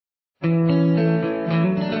Hello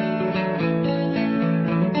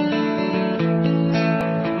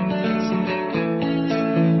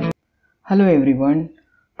everyone,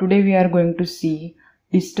 today we are going to see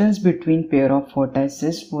distance between pair of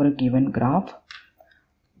vertices for a given graph.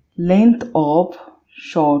 Length of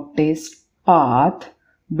shortest path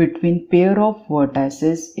between pair of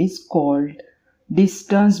vertices is called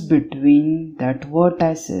distance between that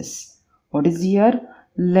vertices. What is here?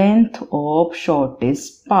 Length of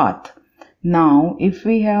shortest path. Now if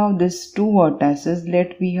we have this two vertices,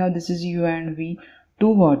 we have this is u and v, two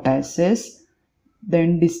vertices,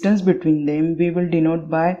 then distance between them we will denote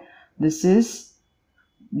by this is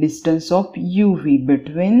distance of uv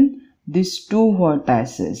between these two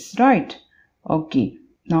vertices, right? Okay,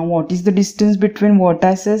 now what is the distance between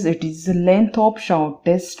vertices? It is the length of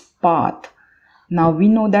shortest path. Now we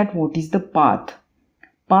know that what is the path.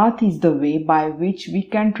 Path is the way by which we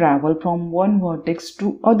can travel from one vertex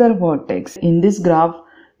to other vertex. In this graph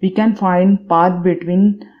we can find path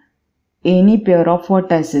between any pair of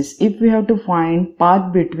vertices. If we have to find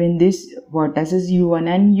path between these vertices u1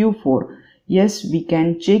 and u4, yes, we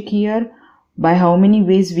can check here by how many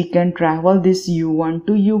ways we can travel this u1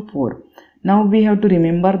 to u4. Now we have to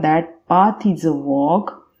remember that path is a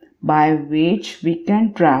walk by which we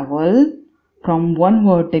can travel from one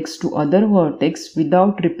vertex to other vertex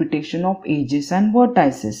without repetition of edges and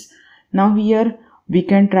vertices. Now here we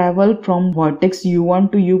can travel from vertex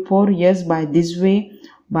u1 to u4, yes, by this way,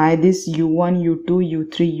 by this u1, u2,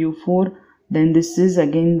 u3, u4, then this is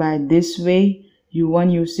again by this way,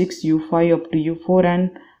 u1, u6, u5 up to u4,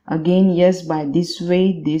 and again yes by this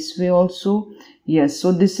way also, yes.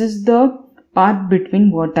 So this is the path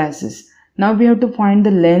between vertices. Now we have to find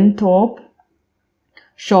the length of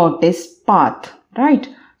shortest path, right?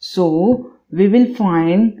 So we will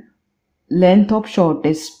find length of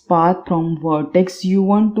shortest path from vertex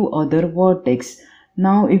u1 to other vertex.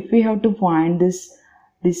 Now if we have to find this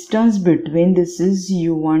distance between this is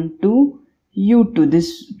u1 to u2,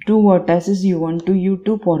 this two vertices u1 to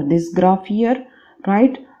u2 for this graph here,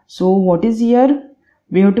 right? So what is here?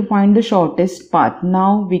 We have to find the shortest path.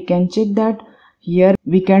 Now we can check that here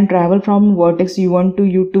we can travel from vertex u1 to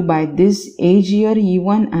u2 by this edge here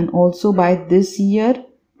e1 and also by this here,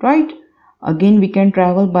 right? Again we can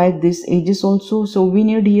travel by this edges also. So we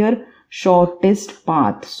need here shortest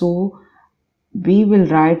path. So we will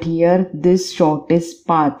write here this shortest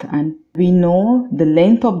path, and we know the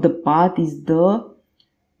length of the path is the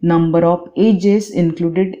number of edges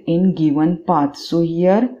included in given path. So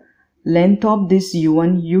here length of this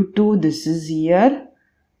u1, u2, this is here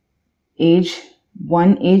edge,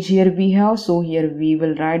 one edge here we have, so here we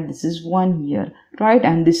will write this is 1 here, right?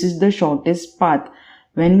 And this is the shortest path.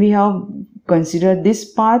 When we have considered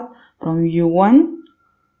this path from u1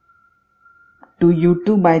 to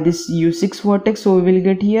u2 by this u6 vertex, so we will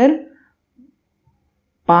get here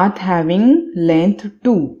path having length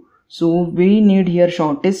 2. So we need here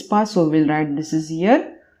shortest path, so we will write this is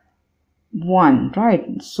here 1,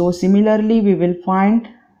 right? So similarly we will find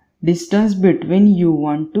distance between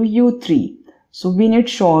u1 to u3. So we need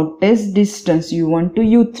shortest distance u1 to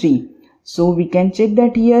u3. So we can check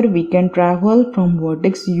that here we can travel from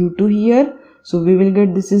vertex u2 here. So we will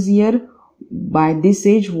get this is here by this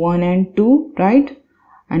edge 1 and 2, right?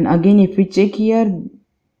 And again if we check here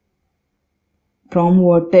from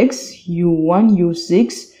vertex u1,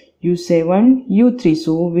 u6, u7, u3,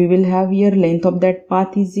 so we will have here length of that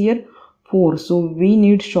path is here 4. So we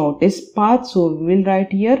need shortest path, so we will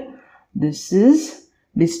write here this is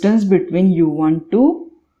distance between u1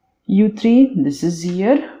 to u3, this is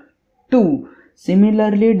here 2.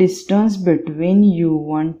 Similarly distance between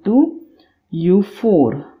u1 to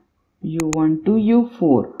u4, u1 to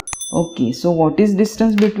u4. Okay, so what is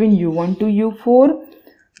distance between u1 to u4?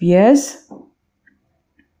 Yes,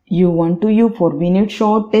 u1 to u4 we need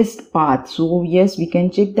shortest path. So yes, we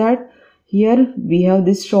can check that here we have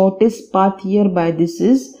this shortest path here by this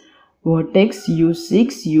is vertex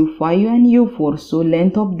u6, u5 and u4. So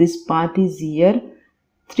length of this path is here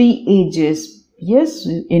 3 edges, yes,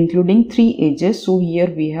 including 3 edges. So here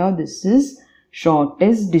we have this is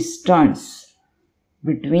shortest distance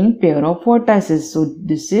between pair of vertices. So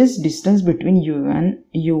this is distance between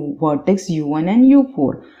vertex u1 and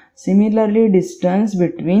u4. Similarly distance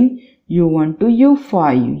between u1 to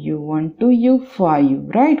u5, u1 to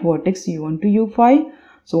u5, right? Vertex u1 to u5.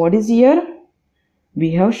 So what is here?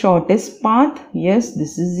 We have shortest path, yes,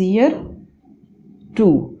 this is here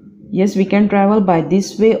 2. Yes, we can travel by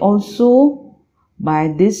this way also,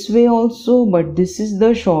 by this way also, but this is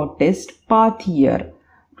the shortest path here,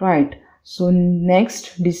 right? So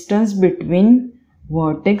next, distance between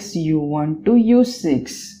vertex u1 to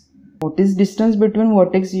u6. What is distance between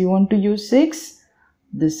vertex U1 to U6?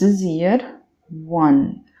 This is here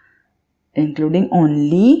 1, including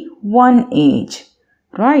only one edge,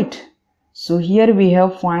 right? So here we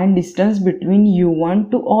have find distance between U1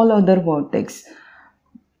 to all other vertex.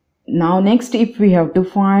 Now next, if we have to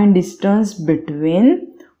find distance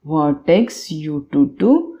between vertex U2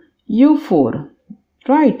 to U4,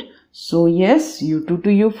 right? So yes, U2 to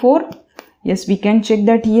U4, yes, we can check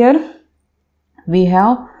that here. We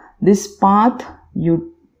have this path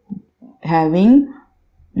U having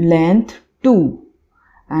length 2,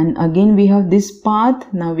 and again we have this path.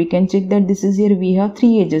 Now we can check that this is here we have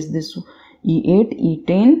 3 edges, this E8,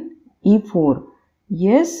 E10, E4.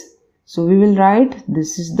 Yes, so we will write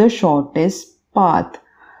this is the shortest path.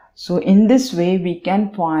 So in this way we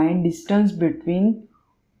can find distance between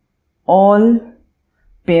all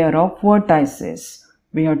pair of vertices.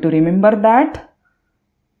 We have to remember that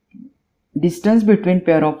distance between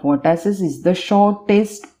pair of vertices is the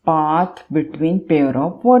shortest path between pair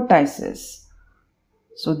of vertices.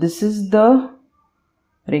 So this is the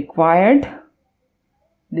required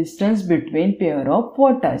distance between pair of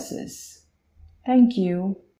vertices. Thank you.